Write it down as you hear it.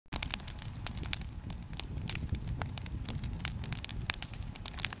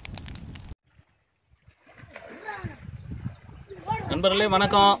நண்பர்களே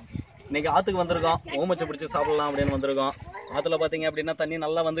வணக்கம். இன்னைக்கு ஆத்துக்கு வந்திருக்கோம். ஓமச்சை பிடிச்சி சாப்பிடலாம் அப்படின்னு வந்திருக்கோம். ஆற்றுல பார்த்தீங்க அப்படின்னா தண்ணி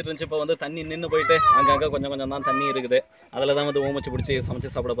நல்லா வந்துட்டு இருந்துச்சு. இப்போ வந்து தண்ணி நின்று போயிட்டு அங்கங்கே கொஞ்சம் கொஞ்சம் தான் தண்ணி இருக்குது. அதில் தான் வந்து ஓமச்சை பிடிச்சி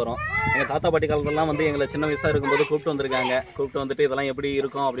சமைச்சு சாப்பிட போகிறோம். எங்கள் தாத்தா பாட்டி காலத்துலாம் வந்து எங்களை சின்ன வயசாக இருக்கும்போது கூப்பிட்டு வந்திருக்காங்க. கூப்பிட்டு வந்துட்டு இதெல்லாம் எப்படி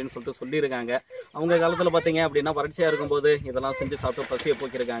இருக்கும் அப்படின்னு சொல்லிட்டு சொல்லியிருக்காங்க. அவங்க காலத்தில் பார்த்தீங்க அப்படின்னா வறட்சியாக இருக்கும்போது இதெல்லாம் செஞ்சு சாப்பிட்டு பசியை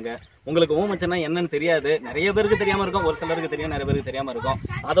போக்கியிருக்காங்க. உங்களுக்கு ஓமச்சைனா என்னன்னு தெரியாது. நிறைய பேருக்கு தெரியாமல் இருக்கும், ஒரு சிலருக்கு தெரியும், நிறைய பேருக்கு தெரியாமல் இருக்கும்.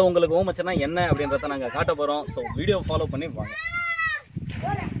 அதை உங்களுக்கு ஓமச்சைனா என்ன அப்படின்றத நாங்கள் காட்ட போகிறோம். ஸோ வீடியோ ஃபாலோ பண்ணி வாங்க.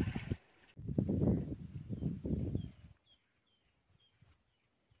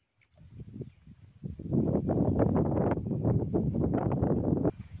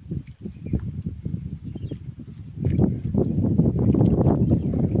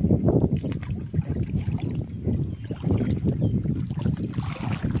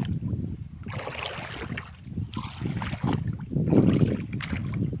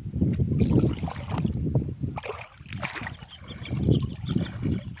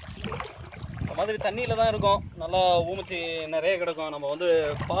 மாதிரி தண்ணியில் தான் இருக்கும். நல்லா ஊமிச்சு நிறைய கிடக்கும். நம்ம வந்து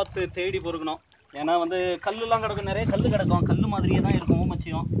பார்த்து தேடி பொறுக்கணும். ஏன்னா வந்து கல்லுலாம் கிடக்கும், நிறைய கல் கிடக்கும். கல் மாதிரியே தான் இருக்கும்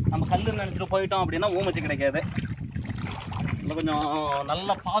ஊமச்சியும். நம்ம கல்லுன்னு நினச்சிட்டு போயிட்டோம் அப்படின்னா ஊமச்சி கிடைக்காது. இன்னும் கொஞ்சம்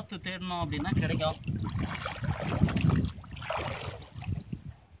நல்லா பார்த்து தேடணும் அப்படின்னா கிடைக்கும்.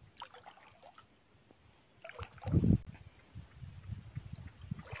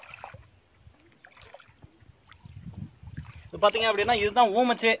 இது பார்த்தீங்க அப்படின்னா இதுதான்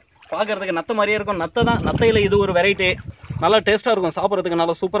ஊமச்சி. பார்க்கறதுக்கு நத்தை மாதிரியே இருக்கும். நத்தை தான், நத்தையில் இது ஒரு வெரைட்டி. நல்லா டேஸ்ட்டாக இருக்கும், சாப்பிட்றதுக்கு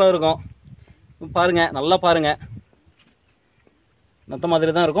நல்லா சூப்பராக இருக்கும். பாருங்கள், நல்லா பாருங்கள், நத்தை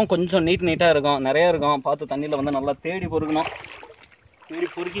மாதிரி தான் இருக்கும். கொஞ்சம் நீட்டாக இருக்கும், நிறையா இருக்கும். பார்த்து தண்ணியில் வந்து நல்லா தேடி பொறுக்கணும், தேடி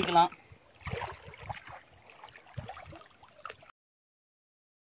பொறுக்கிக்கலாம்.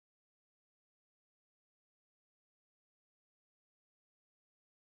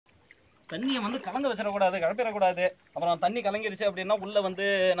 தண்ணியை வந்து கலங்க வச்சிடக்கூடாது, கலப்பிடக்கூடாது. அப்புறம் தண்ணி கலங்கிருச்சு அப்படின்னா உள்ளே வந்து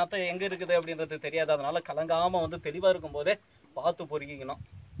நத்தை எங்கே இருக்குது அப்படின்றது தெரியாது. அதனால கலங்காமல் வந்து தெளிவாக இருக்கும் போதே பார்த்து பொறுக்கிக்கணும்.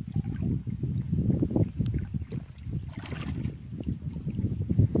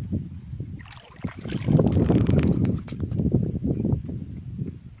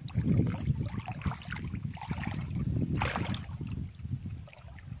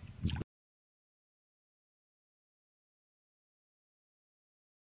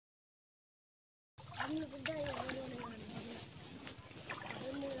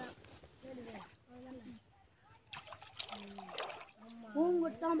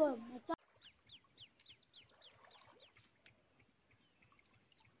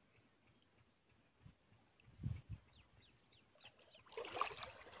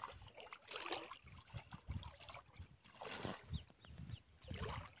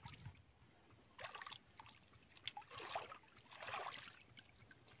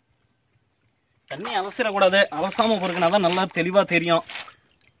 தண்ணி அலசிடக்கூடாது, அலசாமல் பொறுக்கினா தான் நல்லா தெளிவாக தெரியும்.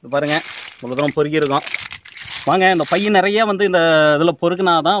 இது பாருங்கள், இவ்வளோ தூரம் பொறுக்கியிருக்கோம். வாங்க, இந்த பையன் நிறைய வந்து இந்த இதில்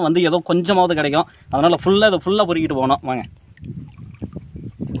பொறுக்கினா தான் வந்து ஏதோ கொஞ்சமாவது கிடைக்கும். அதனால் இதை ஃபுல்லாக பொறுக்கிட்டு போகணும். வாங்க.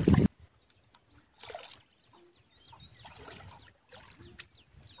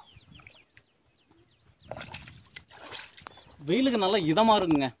 வெயிலுக்கு நல்லா இதமாக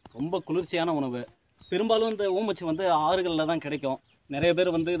இருக்குங்க, ரொம்ப குளிர்ச்சியான உணவு. பெரும்பாலும் இந்த ஊமச்சி வந்து ஆறுகளில் தான் கிடைக்கும். நிறைய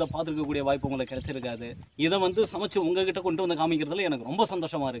பேர் வந்து இதை பார்த்துருக்கக்கூடிய வாய்ப்பு உங்களுக்கு கிடைச்சிருக்காது. இதை வந்து சமைச்சு உங்ககிட்ட கொண்டு வந்து காமிக்கிறதுல எனக்கு ரொம்ப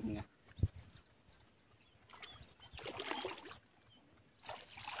சந்தோஷமாக இருக்குங்க.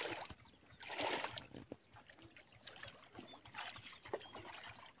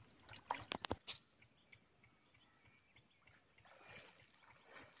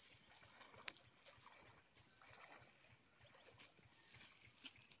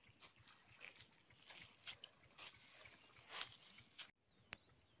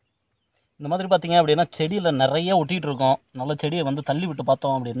 இந்த மாதிரி பார்த்தீங்க அப்படின்னா செடியில் நிறைய ஒட்டிகிட்டு இருக்கோம். நல்ல செடியை வந்து தள்ளி விட்டு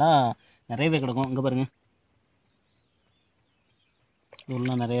பார்த்தோம் அப்படின்னா நிறையவே கிடக்கும். இங்கே பாருங்கள்,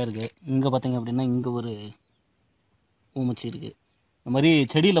 இதெல்லாம் நிறையா இருக்குது. இங்கே பார்த்தீங்க அப்படின்னா இங்கே ஒரு ஊமச்சி இருக்குது. இந்த மாதிரி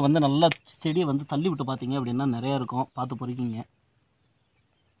செடியில் வந்து நல்லா செடியை வந்து தள்ளி விட்டு பார்த்தீங்க அப்படின்னா நிறையா இருக்கும். பார்த்து பொறுக்கிங்க.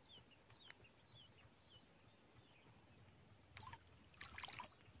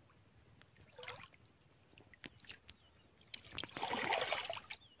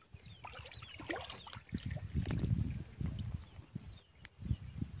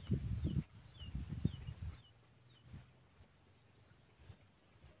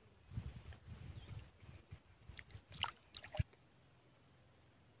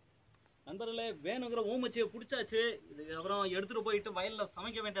 நண்பர்களே, வேணுங்கிற ஊமச்சியை பிடிச்சாச்சு. இதுக்கப்புறம் எடுத்துகிட்டு போயிட்டு வயலில்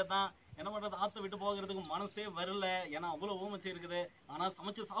சமைக்க வேண்டியது தான். என்ன பண்ணுறது, ஆற்ற விட்டு போகிறதுக்கு மனசே வரல. ஏன்னா அவ்வளோ ஊமச்சி இருக்குது. ஆனால்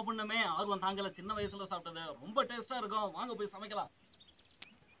சமைச்சு சாப்பிடணுமே ஆர்வம் தாங்கலை. சின்ன வயசில் சாப்பிட்டது ரொம்ப டேஸ்ட்டாக இருக்கும். வாங்க போய் சமைக்கலாம்.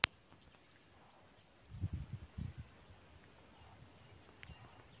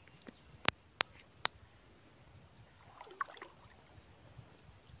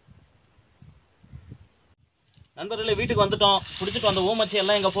 நண்பர்களே வீட்டுக்கு வந்துட்டோம். பிடிச்சிட்டு வந்த ஊமச்சி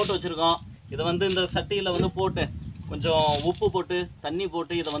எல்லாம் இங்கே போட்டு வச்சுருக்கோம். இதை வந்து இந்த சட்டியில் வந்து போட்டு கொஞ்சம் உப்பு போட்டு தண்ணி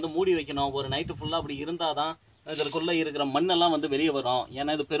போட்டு இதை வந்து மூடி வைக்கணும். ஒரு நைட்டு ஃபுல்லாக அப்படி இருந்தால் தான் இதற்குள்ளே இருக்கிற மண்ணெல்லாம் வந்து வெளியே வரும்.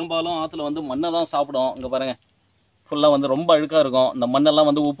 ஏன்னா இது பெரும்பாலும் ஆற்றுல வந்து மண்ணை தான் சாப்பிடும். இங்கே பாருங்கள், ஃபுல்லாக வந்து ரொம்ப அழுக்காக இருக்கும். இந்த மண்ணெல்லாம்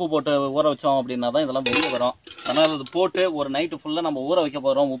வந்து உப்பு போட்டு ஊற வச்சோம் அப்படின்னா தான் இதெல்லாம் வெளியே வரும். அதனால் இது போட்டு ஒரு நைட்டு ஃபுல்லாக நம்ம ஊற வைக்க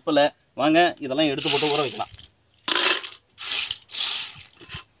போகிறோம் உப்பில். வாங்க இதெல்லாம் எடுத்து போட்டு ஊற வைக்கலாம்.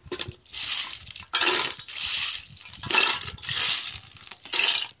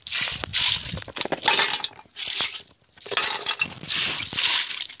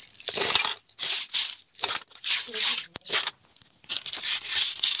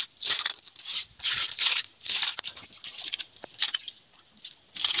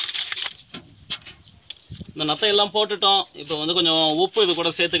 இந்த நத்தையெல்லாம் போட்டுட்டோம். இப்போ வந்து கொஞ்சம் உப்பு இது கூட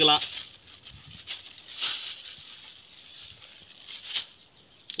சேர்த்துக்கலாம்.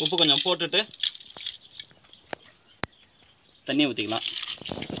 உப்பு கொஞ்சம் போட்டுட்டு தண்ணி ஊற்றிக்கலாம்.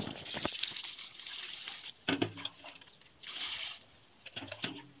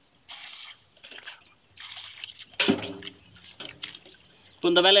 இப்போ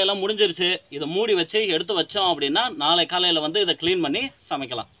இந்த வேலையெல்லாம் முடிஞ்சிருச்சு. இதை மூடி வச்சு எடுத்து வச்சோம் அப்படின்னா நாளை காலையில் வந்து இதை க்ளீன் பண்ணி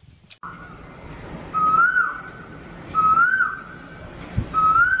சமைக்கலாம்.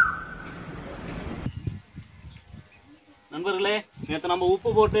 நண்பர்களே, நேற்று நம்ம உப்பு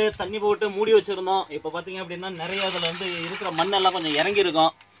போட்டு தண்ணி போட்டு மூடி வச்சுருந்தோம். இப்போ பார்த்தீங்க அப்படின்னா நிறைய அதில் வந்து இருக்கிற மண்ணெல்லாம் கொஞ்சம் இறங்கி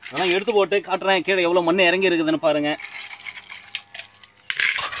இருக்கும். அதெல்லாம் எடுத்து போட்டு காட்டுறேன். கீழே எவ்வளோ மண் இறங்கி இருக்குதுன்னு பாருங்கள்.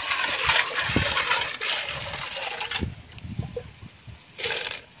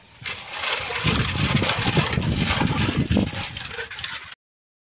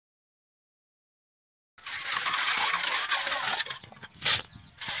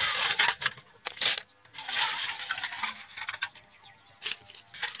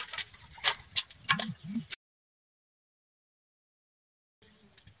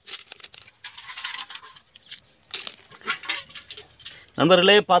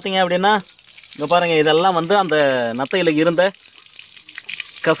 நண்பர்களே பார்த்தீங்க அப்படின்னா இங்கே பாருங்கள், இதெல்லாம் வந்து அந்த நத்தையில் இருந்த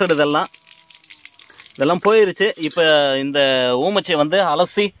கசடு இதெல்லாம் போயிருச்சு. இப்போ இந்த ஊமச்சியை வந்து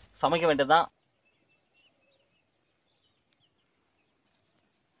அலசி சமைக்க வேண்டியதுதான்.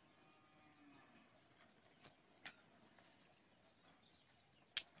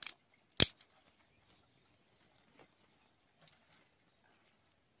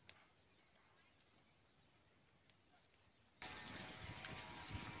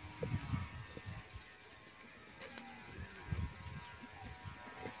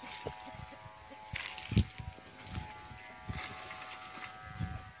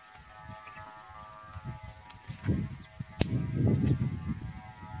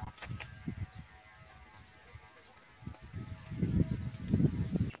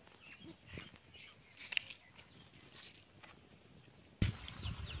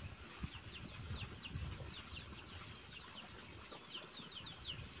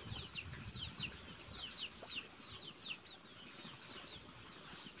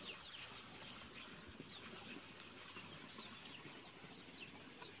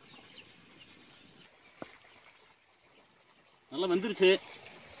 நல்லா வெந்துருச்சு.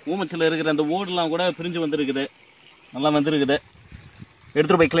 ஊமச்சில் இருக்கிற அந்த ஓடுலாம் கூட பிரிஞ்சு வந்துருக்குது. நல்லா வந்துருக்குது.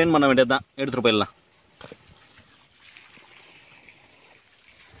 எடுத்துகிட்டு போய் க்ளீன் பண்ண வேண்டியது தான். எடுத்துகிட்டு போயிடலாம்.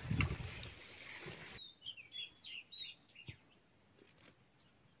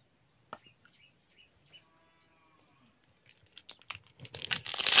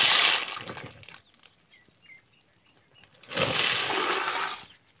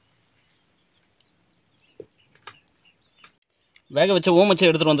 வேக வச்ச ஊமச்சை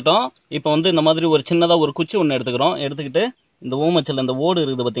எடுத்துகிட்டு வந்துட்டோம். இப்போ வந்து இந்த மாதிரி ஒரு சின்னதாக ஒரு குச்சி ஒன்று எடுத்துக்கிறோம். எடுத்துக்கிட்டு இந்த ஊமச்சில் இந்த ஓடு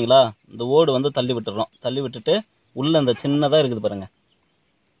இருக்குது பார்த்தீங்களா, இந்த ஓடு வந்து தள்ளி விட்டுறோம். தள்ளி விட்டுட்டு உள்ளே இந்த சின்னதாக இருக்குது பாருங்கள்,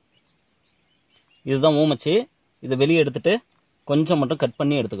 இதுதான் ஊமச்சி. இதை வெளியே எடுத்துட்டு கொஞ்சம் மட்டும் கட்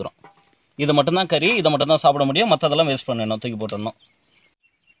பண்ணி எடுத்துக்கிறோம். இது மட்டும்தான் கறி, இதை மட்டும் தான் சாப்பிட முடியும். மற்றதெல்லாம் வேஸ்ட் பண்ணிடணும், தூக்கி போட்டுடணும்.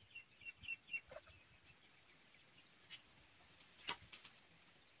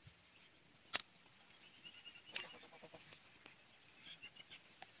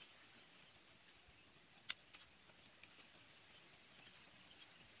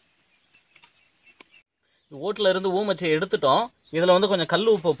 ஓட்டில் இருந்து ஊமச்சியை எடுத்துட்டோம். இதில் வந்து கொஞ்சம் கல்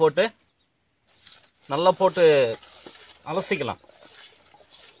உப்பு போட்டு நல்லா போட்டு அலசிக்கலாம்.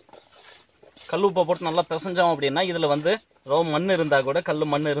 கல் உப்பை போட்டு நல்லா பிசைஞ்சோம் அப்படின்னா இதில் வந்து ஏதோ மண் இருந்தால் கூட,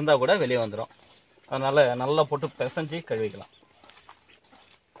 மண் இருந்தால் கூட வெளியே வந்துடும். அதனால் நல்லா போட்டு பிசைஞ்சு கழுவிக்கலாம்.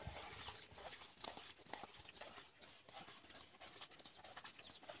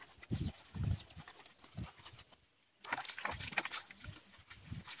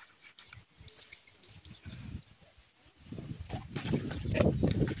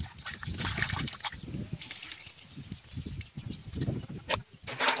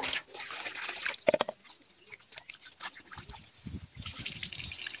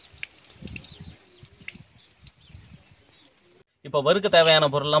 இப்போ வறுக்க தேவையான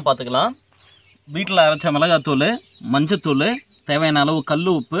பொருள்லாம் பார்த்துக்கலாம். வீட்டில் அரைச்ச மிளகாத்தூள், மஞ்சத்தூள், தேவையான அளவு கல்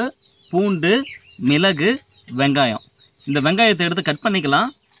உப்பு, பூண்டு, மிளகு, வெங்காயம். இந்த வெங்காயத்தை எடுத்து கட்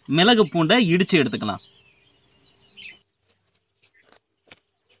பண்ணிக்கலாம். மிளகு பூண்டை இடித்து எடுத்துக்கலாம்.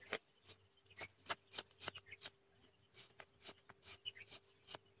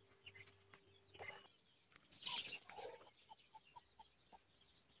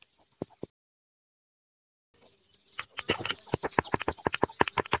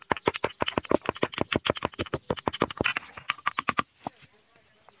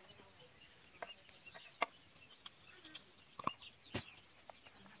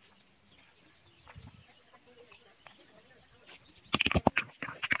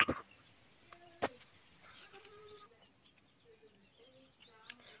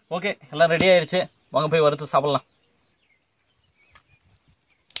 ஓகே, எல்லாம் ரெடி ஆயிடுச்சு. வாங்க போய் வறுத்து சாப்பிடலாம்.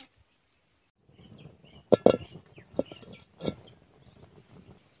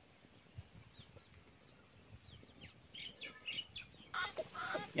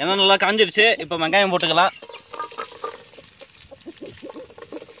 எண்ணெய் நல்லா காஞ்சிருச்சு. இப்போ வெங்காயம் போட்டுக்கலாம்.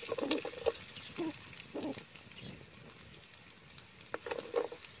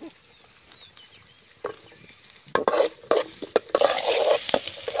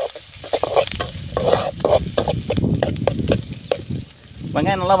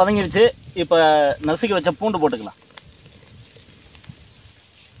 வெங்காயம் நல்லா வதங்கிடுச்சு. இப்போ நசுக்கி வச்ச பூண்டு போட்டுக்கலாம்.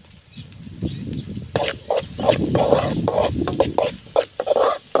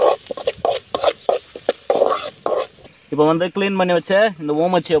 இப்போ வந்து க்ளீன் பண்ணி வச்ச இந்த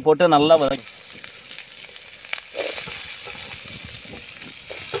ஓமச்சியை போட்டு நல்லா வதக்கி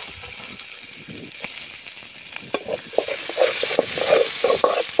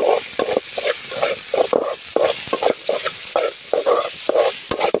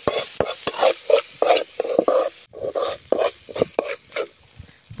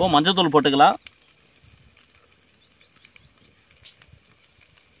இப்போ மஞ்சத்தூள் போட்டுக்கலாம்.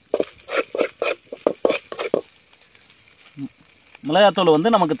 மிளகாத்தூள்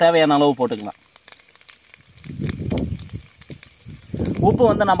வந்து நமக்கு தேவையான அளவு போட்டுக்கலாம். உப்பு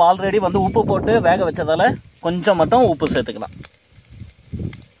வந்து நம்ம ஆல்ரெடி வந்து உப்பு போட்டு வேக வச்சதால கொஞ்சம் மட்டும் உப்பு சேர்த்துக்கலாம்.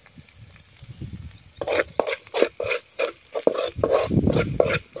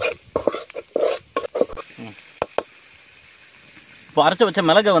 இப்போ அரைச்சி வச்ச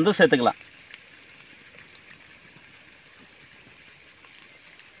மிளகை வந்து சேர்த்துக்கலாம்.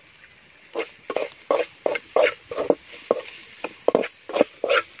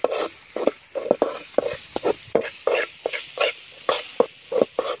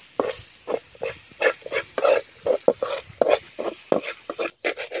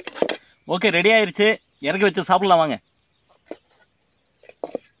 ஓகே, ரெடி ஆயிருச்சு. இறக்கி வச்சு சாப்பிடலாம் வாங்க.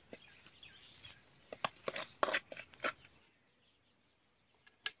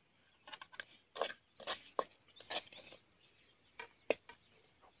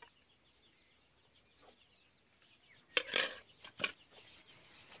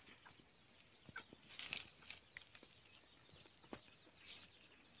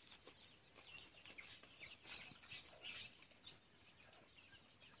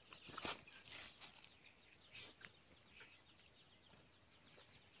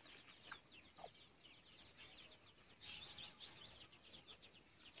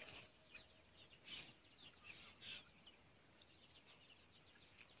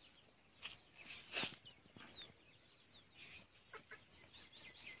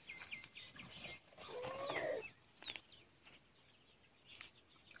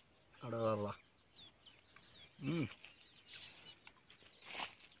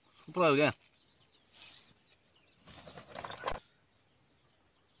 சூப்பரா இருக்கு.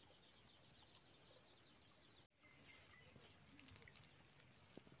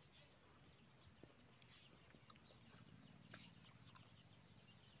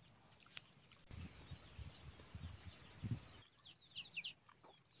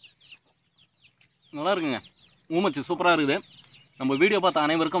 நல்லா இருக்குங்க. ஊமச்சு சூப்பராக இருக்குது. நம்ம வீடியோ பார்த்த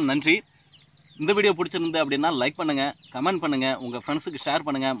அனைவருக்கும் நன்றி. இந்த வீடியோ பிடிச்சிருந்து அப்படின்னா லைக் பண்ணுங்கள், கமெண்ட் பண்ணுங்கள், உங்கள் ஃப்ரெண்ட்ஸுக்கு ஷேர்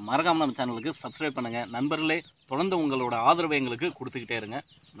பண்ணுங்கள். மறக்காம நம்ம சேனலுக்கு சப்ஸ்கிரைப் பண்ணுங்கள். நண்பர்களே, தொடர்ந்து உங்களோட ஆதரவை எங்களுக்கு கொடுத்துக்கிட்டே இருங்க.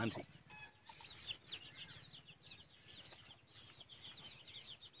 நன்றி.